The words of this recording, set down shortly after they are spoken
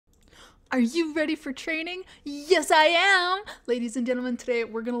Are you ready for training? Yes, I am! Ladies and gentlemen, today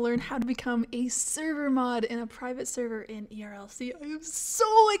we're going to learn how to become a server mod in a private server in ERLC. I am so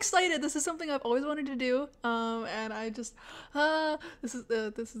excited! This is something I've always wanted to do, and I just, this is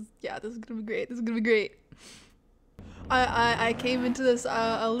going to be great. This is going to be great. I came into this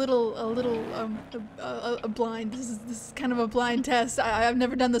a blind. This is kind of a blind test. I've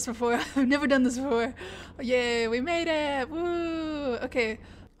never done this before. I've never done this before. Yay, we made it! Woo! Okay.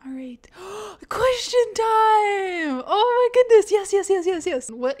 All right. Question time! Oh my goodness! Yes.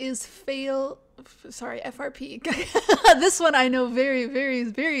 What is FRP? This one I know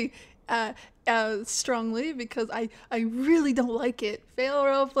very strongly because I really don't like it. Fail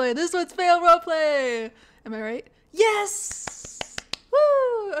roleplay. This one's fail roleplay. Am I right? Yes!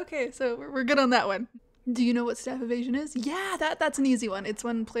 Woo! Okay, so we're good on that one. Do you know what staff evasion is? Yeah, that's an easy one. It's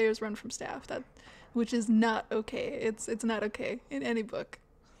when players run from staff. Which is not okay. It's not okay in any book.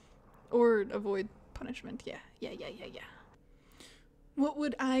 Or avoid punishment. Yeah. What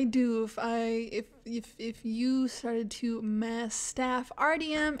would I do if you started to mass staff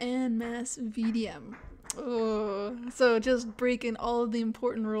RDM and mass VDM? Oh, so just breaking all of the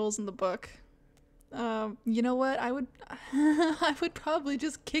important rules in the book. You know what? I would I would probably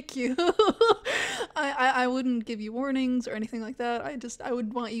just kick you. I wouldn't give you warnings or anything like that. I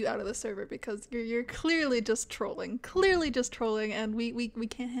would want you out of the server because you're clearly just trolling. And we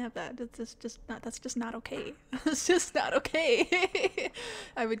can't have that. That's just not okay. It's just not okay.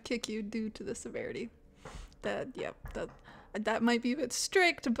 I would kick you due to the severity. That might be a bit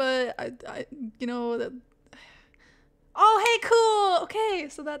strict, but I you know that. Oh, hey, cool! Okay,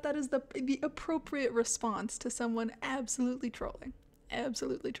 so that is the appropriate response to someone absolutely trolling.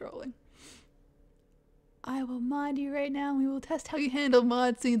 Absolutely trolling. I will mod you right now and we will test how you handle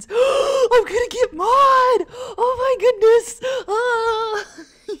mod scenes. I'm gonna get mod! Oh my goodness!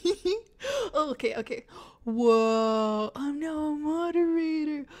 Okay. Whoa, I'm now a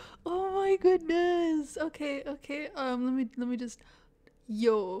moderator. Oh my goodness. Okay. Let me just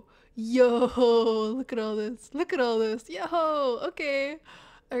Yo, look at all this. Yo, okay.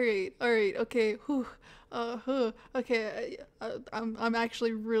 All right, okay. Whew. Okay. I'm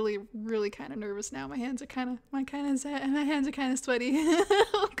actually really kind of nervous now. My hands are kind of sweaty.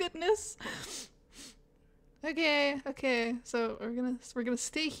 Oh goodness. Okay. So we're gonna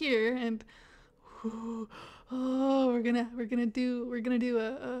stay here and we're gonna do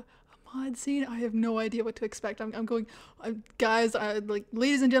a mod scene. I have no idea what to expect. Guys,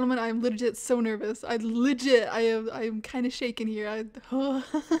 ladies and gentlemen, I'm legit so nervous. I am kind of shaking here.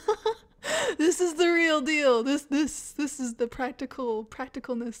 This is the real deal. This is the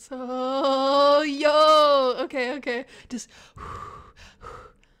practicalness. Oh, yo. Okay. Just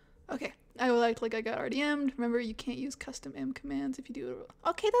okay. I will act like I got RDM'd. Remember, you can't use custom M commands if you do it.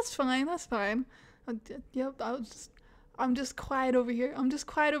 Okay, that's fine. Yep, I'm just quiet over here. I'm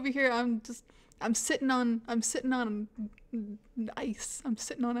sitting on ice.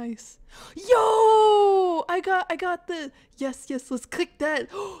 Yo! I got the yes, let's click that.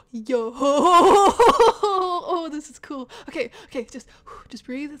 Yo! Oh, this is cool. Okay, just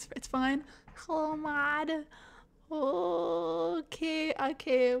breathe. It's fine. Hello, mod. Okay.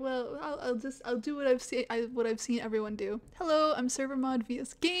 Well, I'll do what I've seen everyone do. Hello, I'm server mod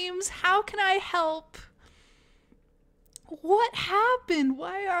VS Games. How can I help? What happened?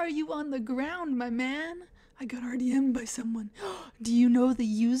 Why are you on the ground, my man? I got RDM'd by someone. Do you know the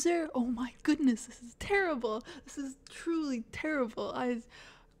user? Oh my goodness, this is terrible. This is truly terrible.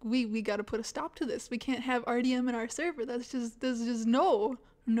 We gotta put a stop to this. We can't have RDM in our server. There's just no.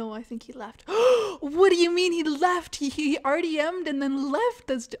 No, I think he left. What do you mean he left? He RDM'd and then left?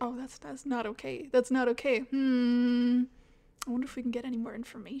 That's not okay. That's not okay. I wonder if we can get any more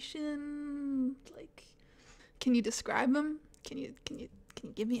information. Like, can you describe him? Can you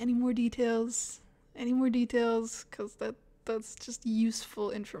give me any more details? Because that's just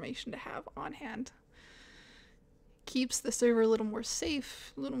useful information to have on hand. Keeps the server a little more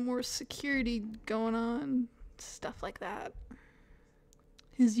safe, a little more security going on, stuff like that.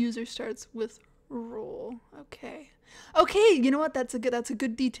 His user starts with role. Okay, you know what? That's a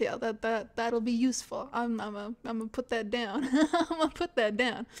good detail. That'll be useful. I'm gonna put that down.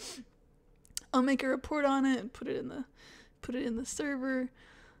 I'll make a report on it and put it in the server,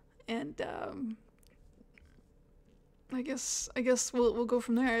 and I guess we'll go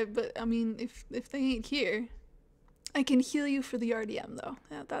from there. But I mean, if they ain't here, I can heal you for the RDM though.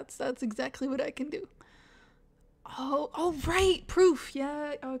 Yeah, that's exactly what I can do. Oh right, proof.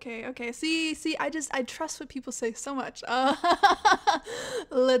 Yeah, okay. See, I trust what people say so much.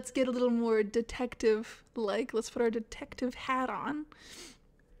 Let's get a little more detective-like. Let's put our detective hat on.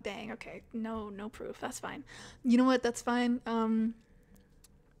 Dang, okay. No proof. That's fine. You know what? That's fine.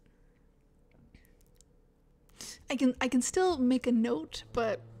 I can still make a note,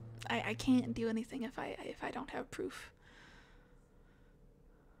 but I can't do anything if I don't have proof.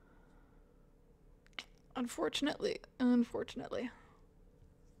 Unfortunately.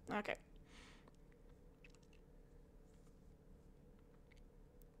 Okay.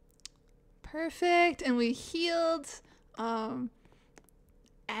 Perfect. And we healed. And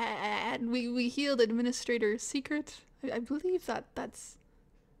we healed Administrator's secret. I believe that's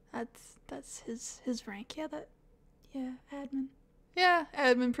his rank. Yeah, admin. Yeah,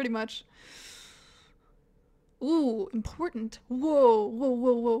 admin pretty much. Ooh, important.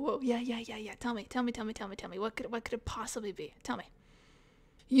 Whoa. Yeah. Tell me. What could it possibly be? Tell me.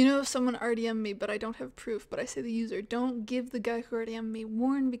 You know, someone RDM'd me, but I don't have proof. But I say the user, don't give the guy who RDM'd me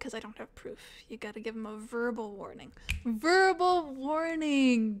warn because I don't have proof. You gotta give him a verbal warning. Verbal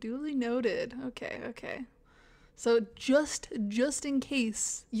warning! Duly noted. Okay. So just in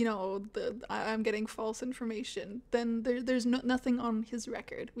case, you know, I'm getting false information, then there's nothing on his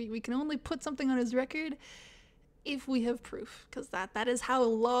record. We can only put something on his record if we have proof, because that is how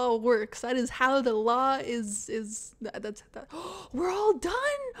law works. That is how the law is that's that. We're all done.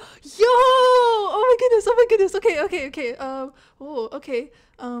 Yo! Oh my goodness. Okay. Okay.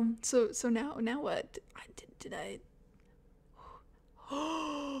 So now what? Did I?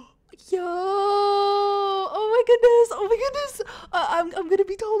 Yo! Oh my goodness. I'm gonna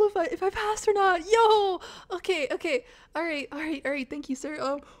be told if I passed or not. Yo! Okay. All right. Thank you,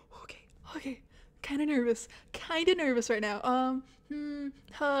 sir. Okay. Kind of nervous right now.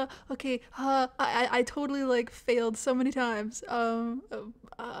 Okay. I totally like failed so many times. But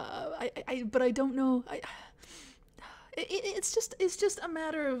I don't know. It's just a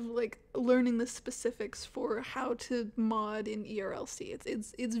matter of like learning the specifics for how to mod in ERLC.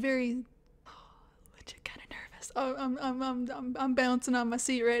 It's very legit kind of nervous. I'm bouncing on my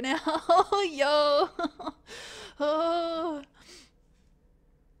seat right now. Yo. Oh.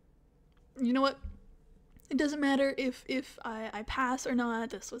 You know what? It doesn't matter if I pass or not.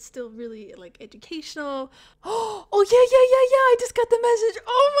 This was still really like educational. Oh yeah. I just got the message.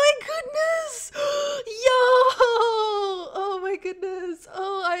 Oh my goodness. Yo. Oh my goodness.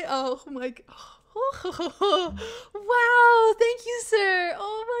 Oh my. Oh, wow. Thank you, sir.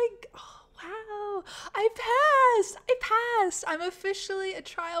 Oh my. Oh, wow. I passed. I'm officially a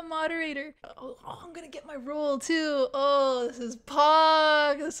trial moderator. Oh, I'm gonna get my role too. Oh, this is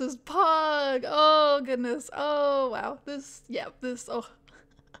Pog. Oh, goodness. Oh, wow. Oh.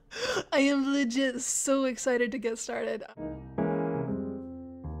 I am legit so excited to get started.